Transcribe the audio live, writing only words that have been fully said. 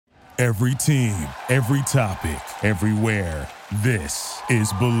Every team, every topic, everywhere. This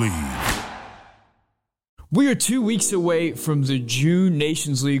is Believe. We are 2 weeks away from the June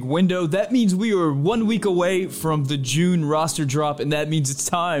Nations League window. That means we are 1 week away from the June roster drop, and that means it's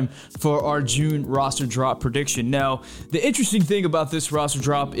time for our June roster drop prediction. Now, the interesting thing about this roster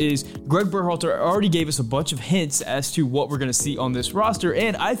drop is Gregg Berhalter already gave us a bunch of hints as to what we're going to see on this roster,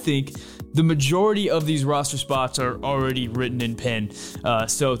 and I think the majority of these roster spots are already written in pen,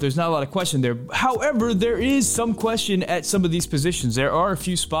 so there's not a lot of question there. However, there is some question at some of these positions. There are a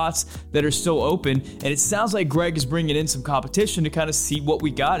few spots that are still open, and it sounds like Gregg is bringing in some competition to kind of see what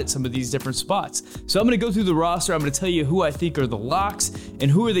we got at some of these different spots. So I'm going to go through the roster. I'm going to tell you who I think are the locks and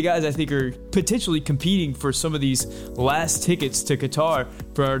who are the guys I think are potentially competing for some of these last tickets to Qatar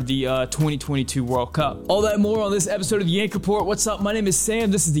for the 2022 World Cup. All that and more on this episode of the Yank Report. What's up? My name is Sam.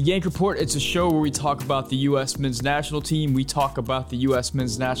 This is the Yank Report. It's a show where we talk about the U.S. men's national team. We talk about the U.S.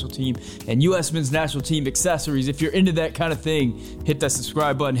 men's national team and U.S. men's national team accessories. If you're into that kind of thing, hit that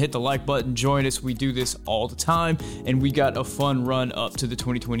subscribe button, hit the like button, join us. We do this all the time, and we got a fun run up to the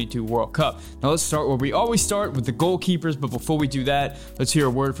 2022 World Cup. Now let's start where we always start, with the goalkeepers, but before we do that, let's hear a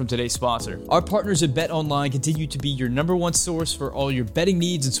word from today's sponsor. Our partners at BetOnline continue to be your number one source for all your betting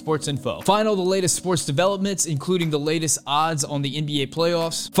needs and sports info. Find all the latest sports developments, including the latest odds on the NBA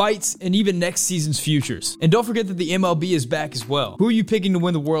playoffs, fights, and even next season's futures. And don't forget that the MLB is back as well. Who are you picking to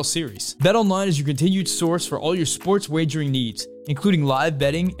win the World Series? BetOnline is your continued source for all your sports wagering needs, including live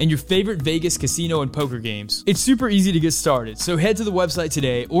betting and your favorite Vegas casino and poker games. It's super easy to get started, so head to the website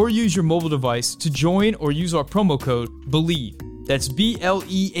today or use your mobile device to join or use our promo code BELIEVE, that's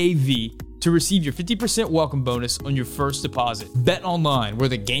BLEAV, to receive your 50% welcome bonus on your first deposit. Bet online, where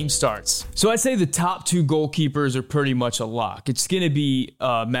the game starts. So I'd say the top two goalkeepers are pretty much a lock. It's going to be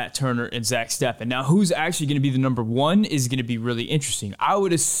Matt Turner and Zach Steffen. Now, who's actually going to be the number one is going to be really interesting. I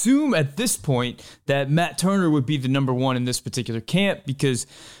would assume at this point that Matt Turner would be the number one in this particular camp, because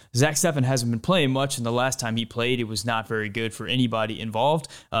Zach Steffen hasn't been playing much, and the last time he played, it was not very good for anybody involved.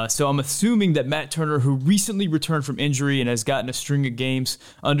 So I'm assuming that Matt Turner, who recently returned from injury and has gotten a string of games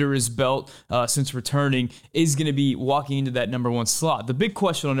under his belt since returning, is going to be walking into that number one slot. The big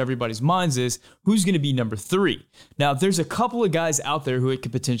question on everybody's minds is, who's going to be number three? Now, there's a couple of guys out there who it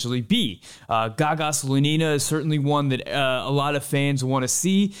could potentially be. Gaga Slonina is certainly one that a lot of fans want to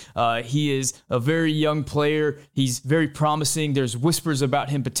see. He is a very young player. He's very promising. There's whispers about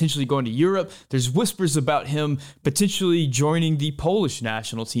him potentially going to Europe. There's whispers about him potentially joining the Polish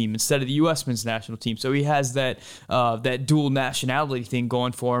national team instead of the U.S. men's national team. So he has that dual nationality thing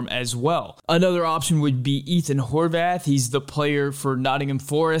going for him as well. Another option would be Ethan Horvath. He's the player for Nottingham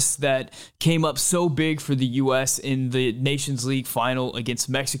Forest that came up so big for the U.S. in the Nations League final against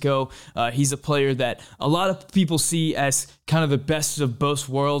Mexico. He's a player that a lot of people see as kind of the best of both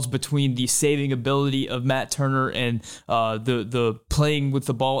worlds between the saving ability of Matt Turner and the playing with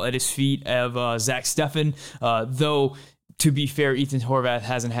the ball at his feet of Zach Steffen, though to be fair, Ethan Horvath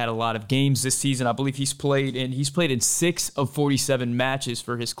hasn't had a lot of games this season. I believe he's played in 6 of 47 matches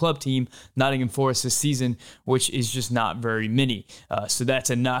for his club team, Nottingham Forest, this season, which is just not very many. So that's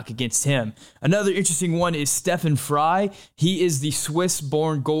a knock against him. Another interesting one is Stefan Frei. He is the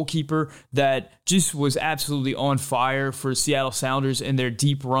Swiss-born goalkeeper that just was absolutely on fire for Seattle Sounders in their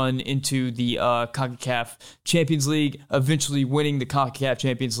deep run into the CONCACAF Champions League, eventually winning the CONCACAF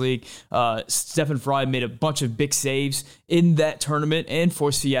Champions League. Stefan Frei made a bunch of big saves in that tournament and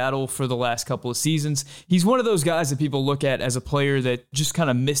for Seattle for the last couple of seasons. He's one of those guys that people look at as a player that just kind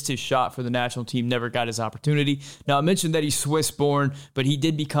of missed his shot for the national team, never got his opportunity. Now, I mentioned that he's Swiss-born, but he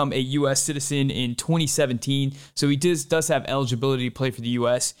did become a U.S. citizen in 2017, so he does have eligibility to play for the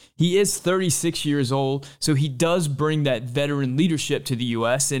U.S. He is 36 years old, so he does bring that veteran leadership to the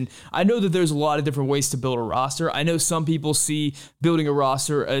U.S., and I know that there's a lot of different ways to build a roster. I know some people see building a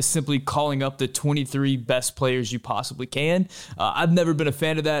roster as simply calling up the 23 best players you possibly can. I've never been a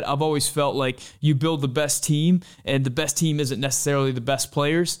fan of that. I've always felt like you build the best team, and the best team isn't necessarily the best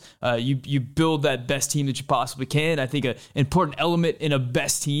players. You build that best team that you possibly can. I think an important element in a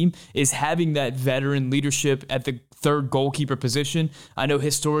best team is having that veteran leadership at the third goalkeeper position. I know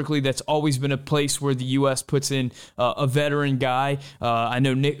historically that's always been a place where the U.S. puts in a veteran guy. I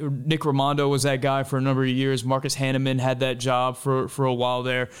know Nick Raimondo was that guy for a number of years. Marcus Hanneman had that job for a while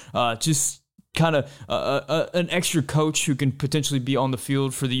there. Just kind of an extra coach who can potentially be on the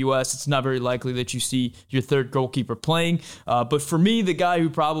field for the U.S., it's not very likely that you see your third goalkeeper playing. But for me, the guy who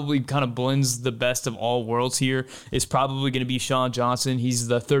probably kind of blends the best of all worlds here is probably going to be Sean Johnson. He's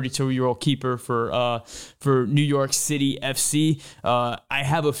the 32-year-old keeper for New York City FC. I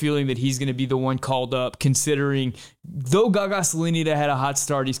have a feeling that he's going to be the one called up, considering though Gaga Slonina had a hot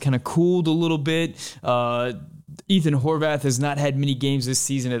start, he's kind of cooled a little bit. Ethan Horvath has not had many games this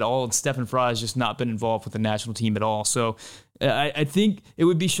season at all, and Stefan Fry has just not been involved with the national team at all. So I think it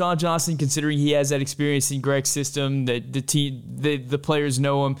would be Sean Johnson, considering he has that experience in Gregg's system, that the players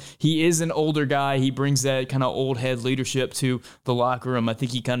know him. He is an older guy. He brings that kind of old head leadership to the locker room. I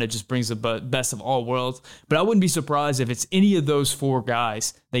think he kind of just brings the best of all worlds. But I wouldn't be surprised if it's any of those four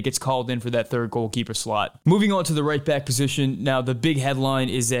guys that gets called in for that third goalkeeper slot. Moving on to the right back position. Now, the big headline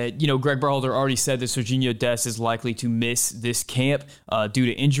is that, Gregg Berhalter already said that Serginho Dest is likely to miss this camp due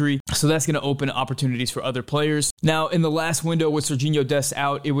to injury. So that's going to open opportunities for other players. Now, in the last window with Serginho Dest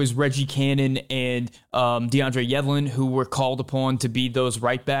out, it was Reggie Cannon and DeAndre Yedlin who were called upon to be those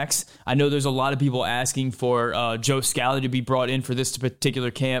right backs. I know there's a lot of people asking for Joe Scally to be brought in for this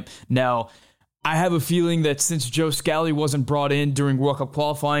particular camp. Now, I have a feeling that since Joe Scally wasn't brought in during World Cup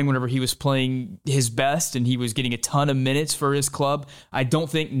qualifying whenever he was playing his best and he was getting a ton of minutes for his club, I don't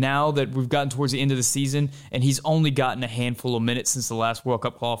think now that we've gotten towards the end of the season and he's only gotten a handful of minutes since the last World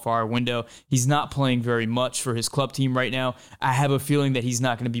Cup qualifier window, he's not playing very much for his club team right now. I have a feeling that he's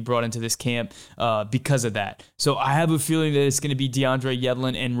not going to be brought into this camp because of that. So I have a feeling that it's going to be DeAndre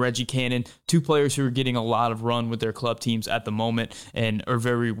Yedlin and Reggie Cannon, two players who are getting a lot of run with their club teams at the moment and are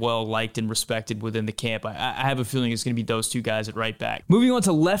very well liked and respected within the camp. I have a feeling it's going to be those two guys at right back. Moving on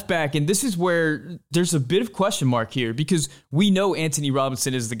to left back, and this is where there's a bit of question mark here because we know Anthony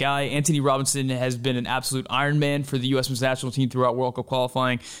Robinson is the guy. Anthony Robinson has been an absolute Iron Man for the U.S. Men's national team throughout World Cup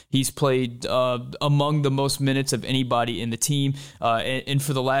qualifying. He's played among the most minutes of anybody in the team, and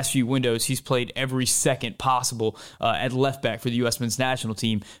for the last few windows, he's played every second possible at left back for the U.S. Men's national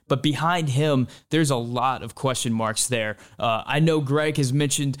team. But behind him, there's a lot of question marks there. I know Gregg has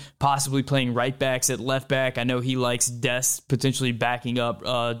mentioned possibly playing right backs at left back. I know he likes Dest potentially backing up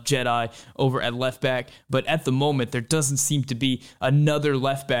Jedi over at left back, but at the moment there doesn't seem to be another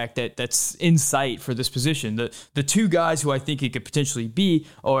left back that's in sight for this position. The two guys who I think it could potentially be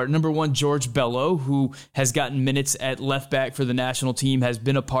are number one, George Bello, who has gotten minutes at left back for the national team, has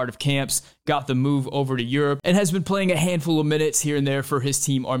been a part of camps, got the move over to Europe, and has been playing a handful of minutes here and there for his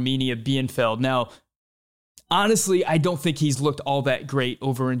team, Arminia Bielefeld. Now, honestly, I don't think he's looked all that great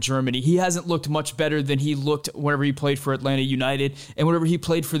over in Germany. He hasn't looked much better than he looked whenever he played for Atlanta United. And whenever he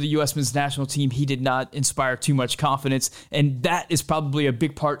played for the U.S. Men's national team, he did not inspire too much confidence. And that is probably a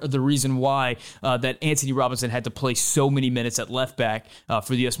big part of the reason why that Anthony Robinson had to play so many minutes at left back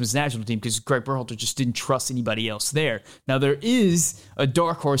for the U.S. Men's national team, because Gregg Berhalter just didn't trust anybody else there. Now, there is a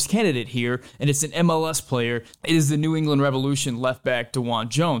dark horse candidate here, and it's an MLS player. It is the New England Revolution left back, DeJuan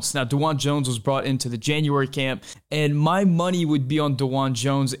Jones. Now, DeJuan Jones was brought into the January camp, and my money would be on DeJuan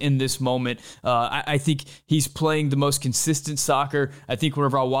Jones in this moment. I think he's playing the most consistent soccer. I think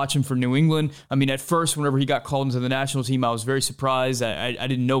whenever I watch him for New England, at first, whenever he got called into the national team, I was very surprised. I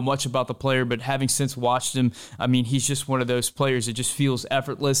didn't know much about the player, but having since watched him, he's just one of those players that just feels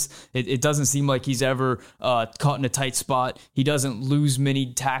effortless. It doesn't seem like he's ever caught in a tight spot. He doesn't lose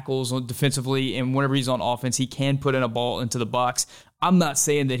many tackles defensively, and whenever he's on offense, he can put in a ball into the box. I'm not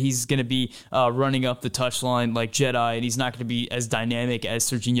saying that he's going to be running up the touchline like Jedi, and he's not going to be as dynamic as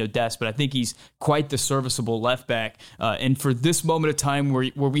Serginho Dest, but I think he's quite the serviceable left back. And for this moment of time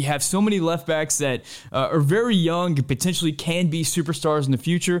where we have so many left backs that are very young and potentially can be superstars in the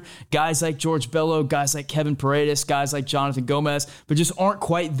future, guys like George Bello, guys like Kevin Paredes, guys like Jonathan Gomez, but just aren't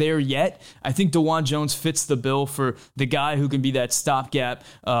quite there yet, I think DeJuan Jones fits the bill for the guy who can be that stopgap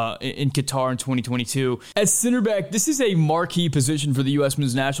in Qatar in 2022. At center back, this is a marquee position for the U.S.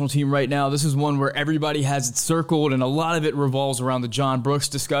 Men's national team right now. This is one where everybody has it circled, and a lot of it revolves around the John Brooks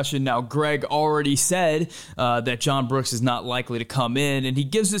discussion. Now, Gregg already said that John Brooks is not likely to come in, and he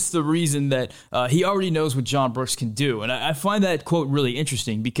gives us the reason that he already knows what John Brooks can do. And I find that quote really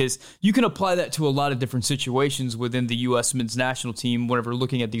interesting because you can apply that to a lot of different situations within the U.S. Men's national team whenever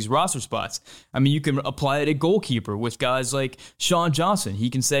looking at these roster spots. You can apply it at goalkeeper with guys like Sean Johnson. He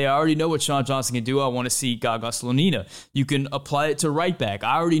can say, I already know what Sean Johnson can do. I want to see Gaga Slonina. You can apply it to right back.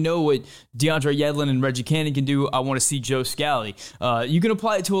 I already know what DeAndre Yedlin and Reggie Cannon can do. I want to see Joe Scally. You can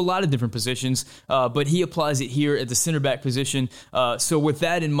apply it to a lot of different positions, but he applies it here at the center back position. So with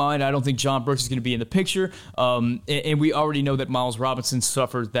that in mind, I don't think John Brooks is going to be in the picture. And we already know that Miles Robinson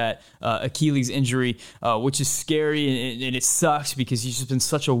suffered that Achilles injury, which is scary, and it sucks because he's just been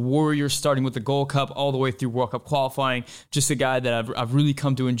such a warrior, starting with the Gold Cup all the way through World Cup qualifying. Just a guy that I've really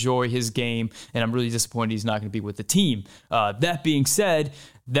come to enjoy his game, and I'm really disappointed he's not going to be with the team. That being said,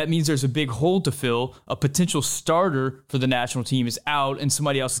 that means there's a big hole to fill. A potential starter for the national team is out, and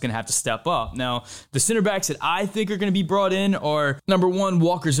somebody else is going to have to step up. Now, the center backs that I think are going to be brought in are number 1,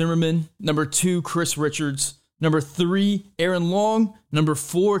 Walker Zimmerman, number 2, Chris Richards, number 3, Aaron Long, number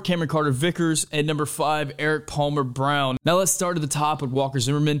 4, Cameron Carter-Vickers, and number 5, Eric Palmer-Brown. Now let's start at the top with Walker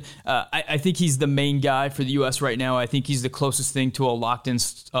Zimmerman. I think he's the main guy for the U.S. right now. I think he's the closest thing to a locked-in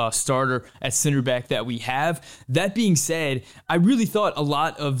starter at center back that we have. That being said, I really thought a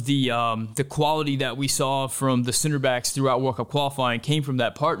lot of the quality that we saw from the center backs throughout World Cup qualifying came from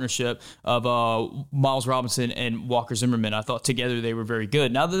that partnership of Miles Robinson and Walker Zimmerman. I thought together they were very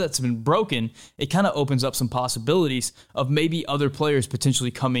good. Now that that's been broken, it kind of opens up some possibilities of maybe other players potentially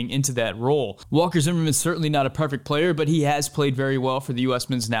coming into that role. Walker Zimmerman's certainly not a perfect player, but he has played very well for the U.S.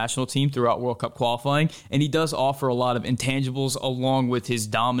 men's national team throughout World Cup qualifying, and he does offer a lot of intangibles along with his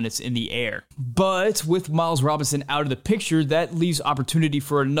dominance in the air. But with Miles Robinson out of the picture, that leaves opportunity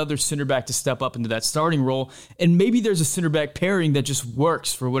for another center back to step up into that starting role, and maybe there's a center back pairing that just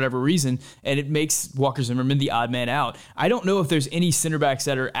works for whatever reason, and it makes Walker Zimmerman the odd man out. I don't know if there's any center backs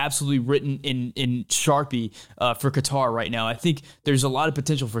that are absolutely written in Sharpie for Qatar right now. I think there's a lot of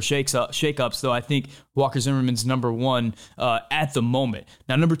potential for shakeups, though I think Walker Zimmerman's number 1 at the moment.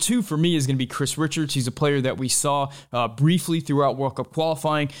 Now, number 2 for me is going to be Chris Richards. He's a player that we saw briefly throughout World Cup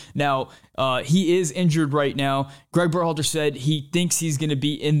qualifying. Now, he is injured right now. Gregg Berhalter said he thinks he's going to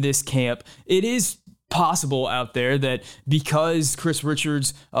be in this camp. It is possible out there that because Chris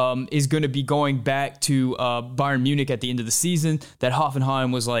Richards is going to be going back to Bayern Munich at the end of the season, that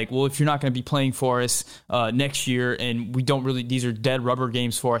Hoffenheim was like, well, if you're not going to be playing for us next year, and we don't really, these are dead rubber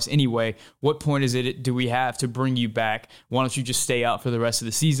games for us anyway, what point do we have to bring you back? Why don't you just stay out for the rest of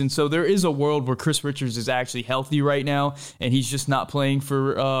the season? So there is a world where Chris Richards is actually healthy right now, and he's just not playing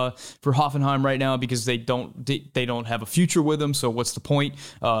for Hoffenheim right now because they don't have a future with him. So what's the point?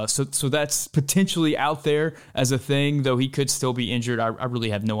 So that's potentially out there as a thing, though he could still be injured. I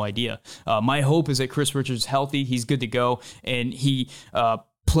really have no idea. My hope is that Chris Richards is healthy, he's good to go, and he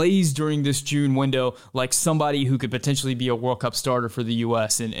plays during this June window like somebody who could potentially be a World Cup starter for the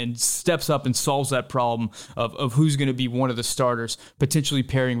U.S. and steps up and solves that problem of who's going to be one of the starters, potentially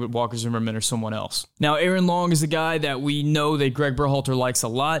pairing with Walker Zimmerman or someone else. Now, Aaron Long is a guy that we know that Gregg Berhalter likes a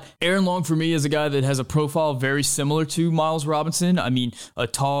lot. Aaron Long, for me, is a guy that has a profile very similar to Miles Robinson. I mean, a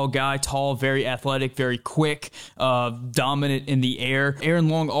tall guy, very athletic, very quick, dominant in the air. Aaron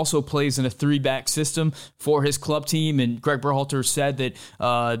Long also plays in a 3-back system for his club team, and Gregg Berhalter said that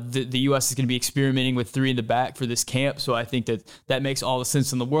the U.S. is going to be experimenting with 3 in the back for this camp, so I think that makes all the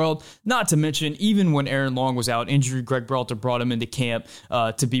sense in the world. Not to mention, even when Aaron Long was out injured, Gregg Berhalter brought him into camp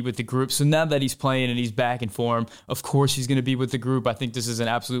to be with the group. So now that he's playing and he's back in form, of course he's going to be with the group. I think this is an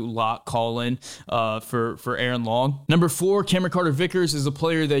absolute lock call-in for Aaron Long. Number 4, Cameron Carter-Vickers is a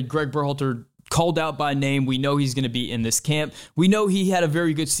player that Gregg Berhalter called out by name. We know he's going to be in this camp. We know he had a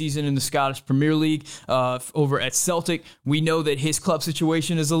very good season in the Scottish Premier League over at Celtic. We know that his club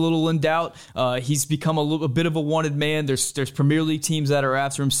situation is a little in doubt. He's become a bit of a wanted man. There's Premier League teams that are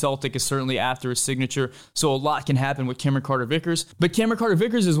after him. Celtic is certainly after his signature. So a lot can happen with Cameron Carter-Vickers. But Cameron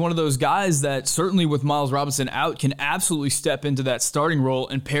Carter-Vickers is one of those guys that certainly with Miles Robinson out can absolutely step into that starting role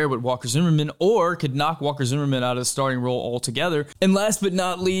and pair with Walker Zimmerman, or could knock Walker Zimmerman out of the starting role altogether. And last but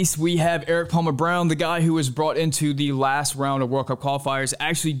not least, we have Eric Palmer-Brown, the guy who was brought into the last round of World Cup qualifiers,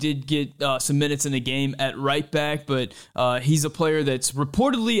 actually did get some minutes in the game at right back, but he's a player that's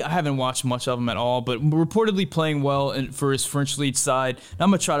reportedly, I haven't watched much of him at all, but reportedly playing well for his French league side. And I'm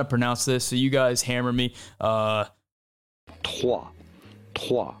going to try to pronounce this, so you guys hammer me.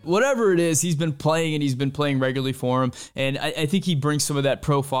 Whatever it is, he's been playing, and he's been playing regularly for him, and I think he brings some of that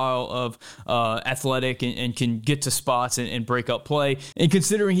profile of athletic and can get to spots and break up play. And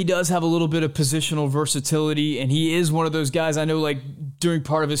considering he does have a little bit of positional versatility, and he is one of those guys, I know like during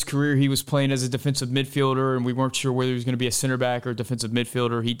part of his career, he was playing as a defensive midfielder, and we weren't sure whether he was going to be a center back or a defensive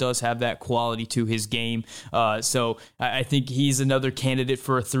midfielder. He does have that quality to his game. So I think he's another candidate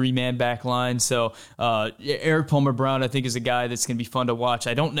for a three-man back line. So Eric Palmer-Brown, I think, is a guy that's going to be fun to watch.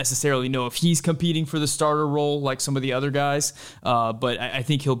 I don't necessarily know if he's competing for the starter role like some of the other guys, but I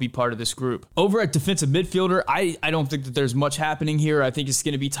think he'll be part of this group. Over at defensive midfielder, I don't think that there's much happening here. I think it's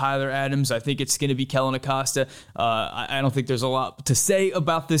going to be Tyler Adams. I think it's going to be Kellen Acosta. I don't think there's a lot to say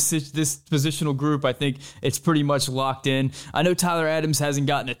about this positional group. I think it's pretty much locked in. I know Tyler Adams hasn't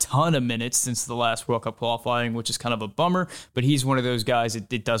gotten a ton of minutes since the last World Cup qualifying, which is kind of a bummer, but he's one of those guys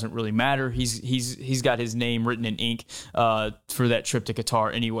it doesn't really matter. He's got his name written in ink for that trip to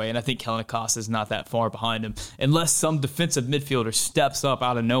Qatar anyway, and I think Kellen Acosta is not that far behind him, unless some defensive midfielder steps up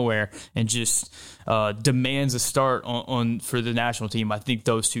out of nowhere and just demands a start on for the national team. I think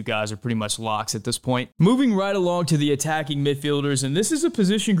those two guys are pretty much locks at this point. Moving right along to the attacking midfielders, and this is a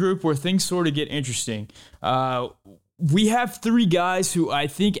position group where things sort of get interesting. We have three guys who I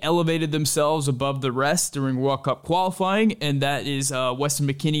think elevated themselves above the rest during World Cup qualifying, and that is Weston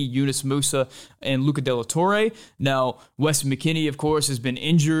McKennie, Yunus Musa, and Luca de la Torre. Now, Weston McKennie, of course, has been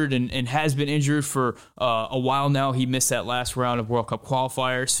injured and has been injured for a while now. He missed that last round of World Cup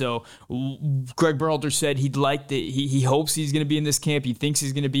qualifier. So Gregg Berhalter said he hopes he's going to be in this camp. He thinks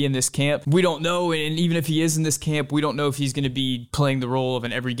he's going to be in this camp. We don't know, and even if he is in this camp, we don't know if he's going to be playing the role of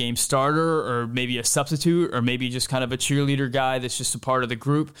an every game starter or maybe a substitute or maybe just kind of a cheerleader guy that's just a part of the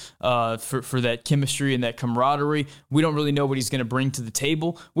group for that chemistry and that camaraderie. We don't really know what he's going to bring to the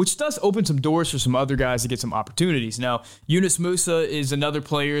table, which does open some doors for some other guys to get some opportunities. Now, Yunus Musa is another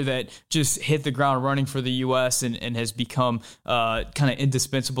player that just hit the ground running for the U.S. and has become kind of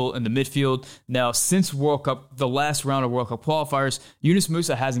indispensable in the midfield. Now, since World Cup, the last round of World Cup qualifiers, Yunus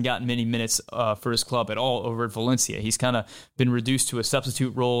Musa hasn't gotten many minutes for his club at all over at Valencia. He's kind of been reduced to a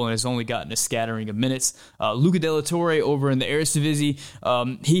substitute role and has only gotten a scattering of minutes. Luca de la Torre over in the Eredivisie,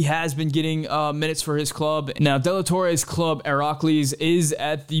 he has been getting minutes for his club. Now, de la Torre's club, Heracles, is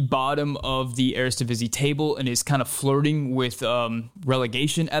at the bottom of the Eredivisie table and is kind of flirting with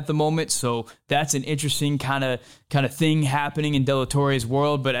relegation at the moment. So that's an interesting kind of thing happening in de la Torre's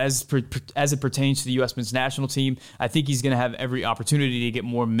world. But as it pertains to the U.S. men's national team, I think he's going to have every opportunity to get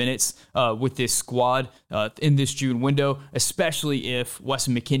more minutes with this squad in this June window, especially if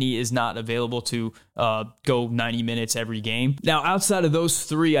Weston McKennie is not available to go 90 minutes every game. Now, outside of those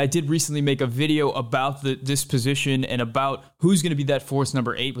three, I did recently make a video about this position and about who's going to be that force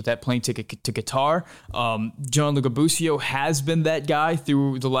number 8 with that plane ticket to Qatar. Gianluca Busio has been that guy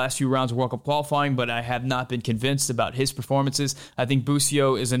through the last few rounds of World Cup qualifying, but I have not been convinced about his performances. I think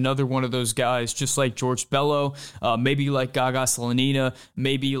Busio is another one of those guys, just like George Bello, maybe like Gaga Slonina,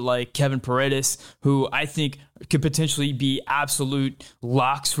 maybe like Kevin Paredes, who I think could potentially be absolute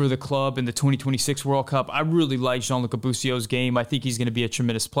locks for the club in the 2026 World Cup. I really like Gianluca Busio's game. I think he's going to be a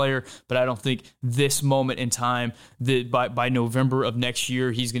tremendous player, but I don't think this moment in time, that by November of next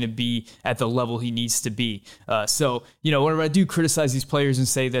year, he's going to be at the level he needs to be. So, whenever I do criticize these players and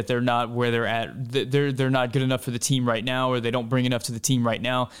say that they're not where they're at, they're not good enough for the team right now, or they don't bring enough to the team right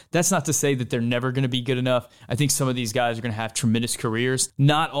now, that's not to say that they're never going to be good enough. I think some of these guys are going to have tremendous careers.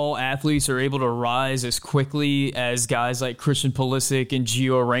 Not all athletes are able to rise as quickly as guys like Christian Pulisic and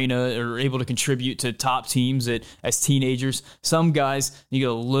Gio Reyna are able to contribute to top teams as teenagers. Some guys need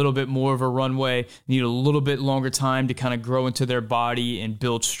a little bit more of a runway, need a little bit longer time to kind of grow into their body and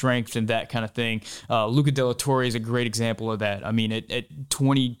build strength and that kind of thing. Luca de la Torre is a great example of that. I mean, at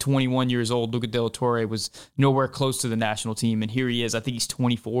 20, 21 years old, Luca de la Torre was nowhere close to the national team, and here he is. I think he's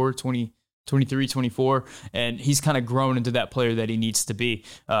 23, 24, and he's kind of grown into that player that he needs to be.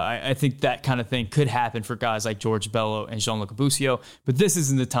 I think that kind of thing could happen for guys like George Bello and Gianluca Busio, but this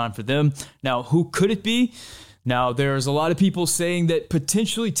isn't the time for them. Now, who could it be? Now, there's a lot of people saying that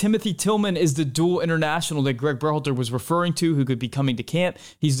potentially Timothy Tillman is the dual international that Gregg Berhalter was referring to, who could be coming to camp.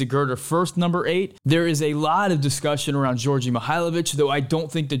 He's the Girder first number 8. There is a lot of discussion around Djordje Mihailovic, though I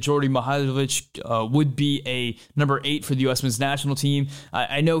don't think that Djordje Mihailovic would be a number 8 for the U.S. men's national team.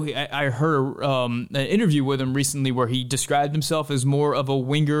 I know I heard an interview with him recently where he described himself as more of a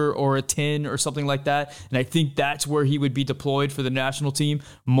winger or a 10 or something like that, and I think that's where he would be deployed for the national team.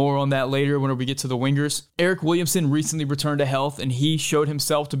 More on that later when we get to the wingers. Eric Williamson recently returned to health, and he showed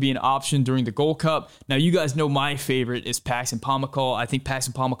himself to be an option during the Gold Cup. Now, you guys know my favorite is Paxton Pomykal. I think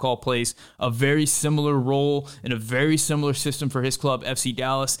Paxton Pomykal plays a very similar role in a very similar system for his club, FC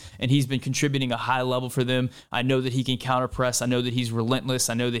Dallas, and he's been contributing a high level for them. I know that he can counter press. I know that he's relentless.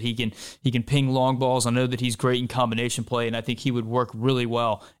 I know that he can ping long balls. I know that he's great in combination play, and I think he would work really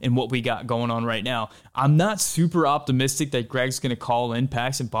well in what we got going on right now. I'm not super optimistic that Gregg's going to call in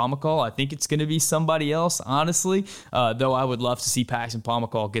Paxton Pomykal. I think it's going to be somebody else, honestly, though I would love to see Paxton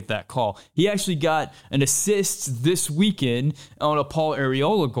Pomykal get that call. He actually got an assist this weekend on a Paul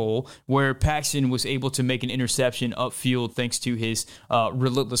Arriola goal where Paxton was able to make an interception upfield thanks to his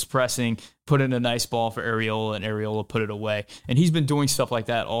relentless pressing, put in a nice ball for Arriola, and Arriola put it away. And he's been doing stuff like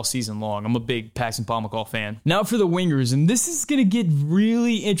that all season long. I'm a big Paxton Pomykal fan. Now for the wingers, and this is going to get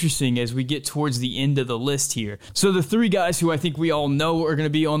really interesting as we get towards the end of the list here. So the three guys who I think we all know are going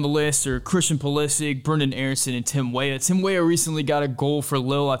to be on the list are Christian Pulisic, Brendan Aronson, and Tim Weah. Tim Weah recently got a goal for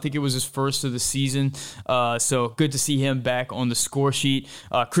Lille. I think it was his first of the season. So good to see him back on the score sheet.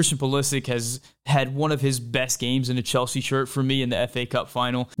 Christian Pulisic has had one of his best games in a Chelsea shirt for me in the FA Cup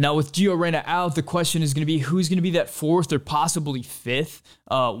final. Now with Gio Reyna out, the question is going to be who's going to be that fourth or possibly fifth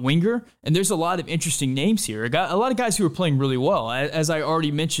winger. And there's a lot of interesting names here. A lot of guys who are playing really well. As I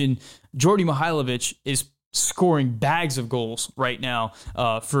already mentioned, Jordi Mihailovic is scoring bags of goals right now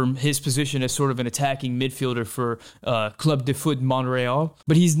from his position as sort of an attacking midfielder for Club de Foot Montreal.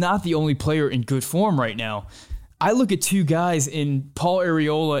 But he's not the only player in good form right now. I look at two guys in Paul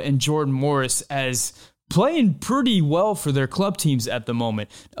Arriola and Jordan Morris as playing pretty well for their club teams at the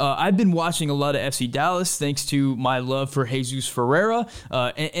moment. I've been watching a lot of FC Dallas thanks to my love for Jesus Ferreira.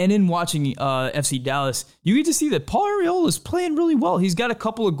 And in watching FC Dallas, you get to see that Paul Arriola is playing really well. He's got a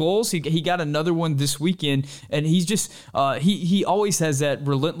couple of goals. He got another one this weekend. And he's just, he always has that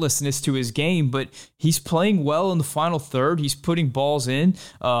relentlessness to his game, but he's playing well in the final third. He's putting balls in.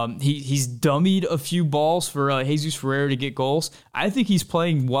 He's dummied a few balls for Jesus Ferreira to get goals. I think he's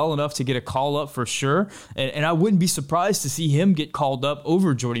playing well enough to get a call up for sure. And I wouldn't be surprised to see him get called up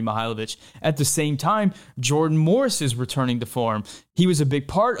over Jordi Mihailovic. At the same time, Jordan Morris is returning to form. He was a big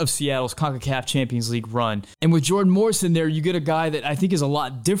part of Seattle's CONCACAF Champions League run. And with Jordan Morris in there, you get a guy that I think is a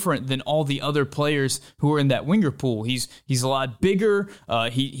lot different than all the other players who are in that winger pool. He's a lot bigger.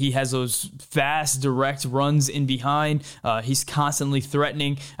 He has those fast, direct runs in behind. He's constantly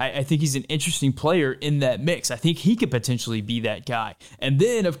threatening. I think he's an interesting player in that mix. I think he could potentially be that guy. And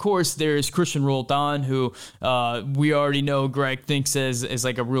then, of course, there's Christian Roldan, who we already know Gregg thinks as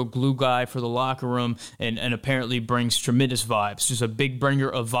like a real glue guy for the locker room and apparently brings tremendous vibes. Just a big bringer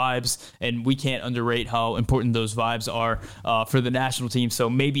of vibes, and we can't underrate how important those vibes are for the national team. So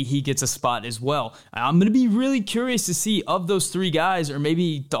maybe he gets a spot as well. I'm going to be really curious to see of those three guys, or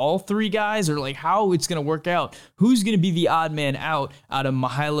maybe all three guys, or like how it's going to work out. Who's going to be the odd man out of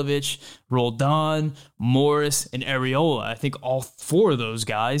Mihailovic, Roldan, Morris, and Arriola? I think all four of those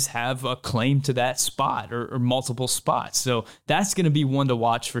guys have a claim to that spot or multiple spots. So that's going to be one to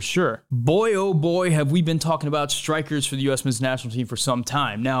watch for sure. Boy, oh boy, have we been talking about strikers for the U.S. men's national team for some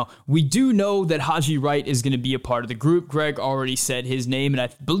time. Now, we do know that Haji Wright is going to be a part of the group. Gregg already said his name, and I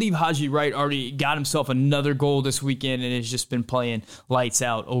believe Haji Wright already got himself another goal this weekend and has just been playing lights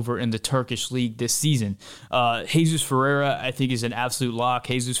out over in the Turkish league this season. Jesus Ferreira, I think, is an absolute lock.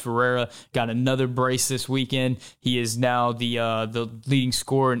 Jesus Ferreira got another brace this weekend. He is now the leading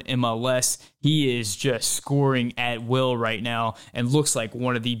scorer in MLS. He is just scoring at will right now and looks like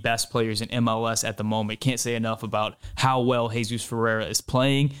one of the best players in MLS at the moment. Can't say enough about how well Jesus Ferreira is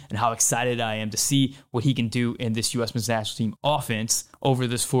playing and how excited I am to see what he can do in this U.S. men's national team offense over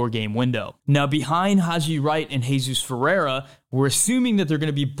this 4-game window. Now, behind Haji Wright and Jesus Ferreira, we're assuming that they're going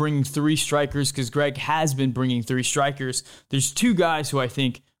to be bringing 3 strikers because Gregg has been bringing 3 strikers. There's 2 guys who I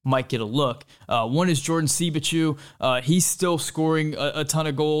think might get a look. One is Jordan Sibachu. He's still scoring a ton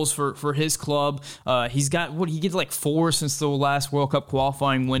of goals for his club. He gets like 4 since the last World Cup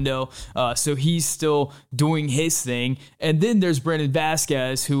qualifying window. So he's still doing his thing. And then there's Brandon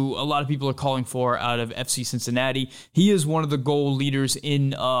Vasquez, who a lot of people are calling for out of FC Cincinnati. He is one of the goal leaders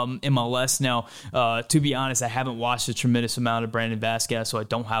in MLS. Now, to be honest, I haven't watched a tremendous amount of Brandon Vasquez, so I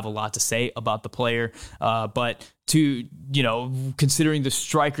don't have a lot to say about the player. But considering the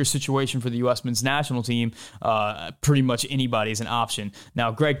striker situation for the U.S. men's national team, pretty much anybody is an option.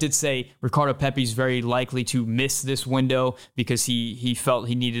 Now, Gregg did say Ricardo Pepi is very likely to miss this window because he felt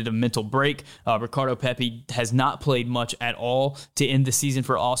he needed a mental break. Ricardo Pepi has not played much at all to end the season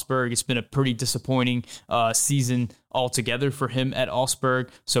for Augsburg. It's been a pretty disappointing season altogether for him at Augsburg,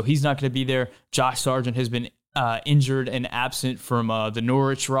 so he's not going to be there. Josh Sargent has been injured and absent from the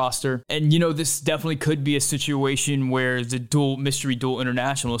Norwich roster. And, this definitely could be a situation where the mystery dual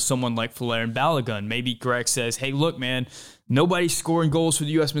international is someone like Folarin Balogun. Maybe Gregg says, hey, look, man, nobody's scoring goals for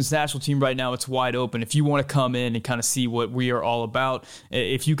the U.S. men's national team right now. It's wide open. If you want to come in and kind of see what we are all about,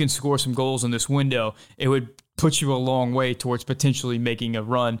 if you can score some goals in this window, it would put you a long way towards potentially making a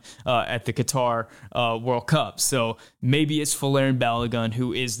run at the Qatar World Cup. So maybe it's Folarin Balogun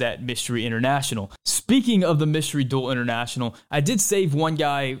who is that mystery international. Speaking of the mystery dual international, I did save one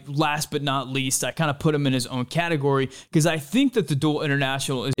guy last but not least. I kind of put him in his own category because I think that the dual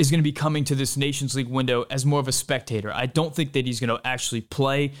international is going to be coming to this Nations League window as more of a spectator. I don't think that he's going to actually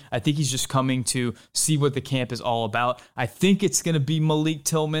play. I think he's just coming to see what the camp is all about. I think it's going to be Malik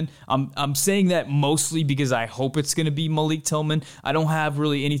Tillman. I'm saying that mostly because I hope it's going to be Malik Tillman. I don't have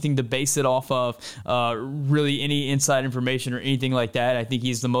really anything to base it off of, really any inside information or anything like that. I think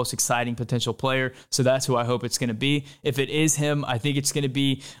he's the most exciting potential player, so that's who I hope it's going to be. If it is him, I think it's going to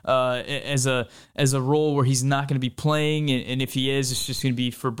be as a role where he's not going to be playing, and if he is, it's just going to be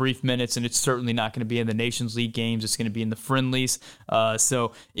for brief minutes, and it's certainly not going to be in the Nations League games. It's going to be in the friendlies.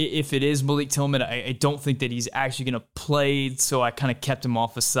 So if it is Malik Tillman, I don't think that he's actually going to play, so I kind of kept him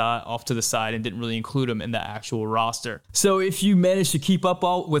off to the side and didn't really include him in the actual roster. So if you managed to keep up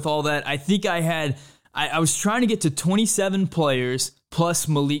with all that, I think I was trying to get to 27 players plus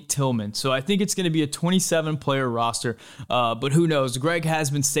Malik Tillman. So I think it's going to be a 27-player roster, but who knows? Gregg has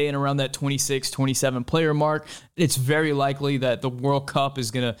been staying around that 26, 27-player mark. It's very likely that the World Cup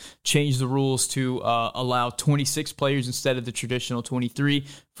is going to change the rules to allow 26 players instead of the traditional 23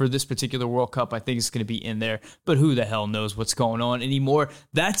 for this particular World Cup. I think it's going to be in there, but who the hell knows what's going on anymore?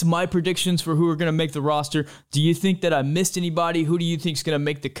 That's my predictions for who are going to make the roster. Do you think that I missed anybody? Who do you think is going to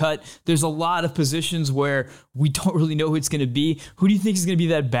make the cut? There's a lot of positions where we don't really know who it's going to be. Who do you think is going to be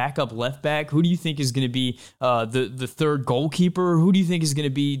that backup left back? Who do you think is going to be the third goalkeeper? Who do you think is going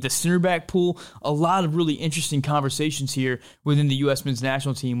to be the center back pool? A lot of really interesting conversations here within the U.S. men's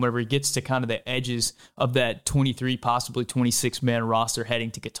national team whenever it gets to kind of the edges of that 23, possibly 26-man roster heading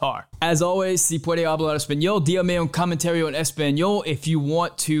to Qatar. As always, si puede hablar español, dígame un comentario en español. If you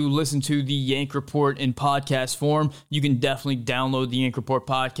want to listen to the Yank Report in podcast form, you can definitely download the Yank Report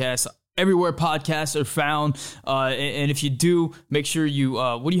podcast everywhere podcasts are found. And if you do, make sure you,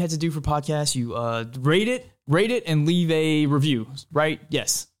 what do you have to do for podcasts? You rate it and leave a review, right?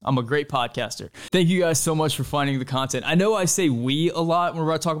 Yes. I'm a great podcaster. Thank you guys so much for finding the content. I know I say we a lot when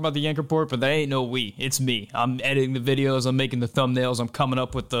we're talking about the Yank Report, but that ain't no we. It's me. I'm editing the videos. I'm making the thumbnails. I'm coming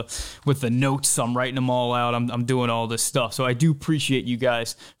up with the notes. I'm writing them all out. I'm doing all this stuff. So I do appreciate you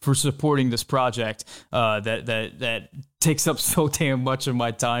guys for supporting this project that takes up so damn much of my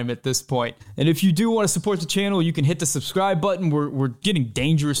time at this point. And if you do want to support the channel, you can hit the subscribe button. We're getting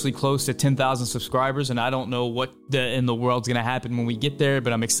dangerously close to 10,000 subscribers, and I don't know what in the world's going to happen when we get there,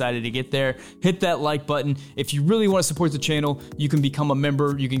 but I'm excited to get there. Hit that like button. If you really want to support the channel, you can become a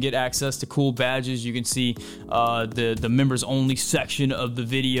member. You can get access to cool badges. You can see the members only section of the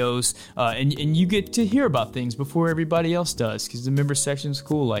videos, and you get to hear about things before everybody else does, because the member section is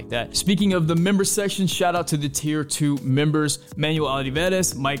cool like that. Speaking of the member section, shout out to the tier 2 members, Manuel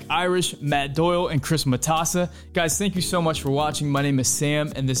Oliveres, Mike Irish, Matt Doyle, and Chris Matassa. Guys, thank you so much for watching. My name is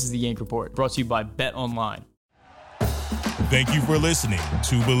Sam, and this is the Yank Report, brought to you by Bet Online. Thank you for listening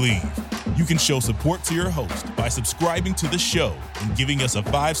to Believe. You can show support to your host by subscribing to the show and giving us a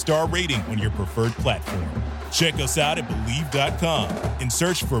 5-star rating on your preferred platform. Check us out at Believe.com and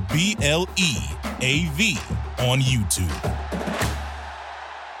search for BLEAV on YouTube.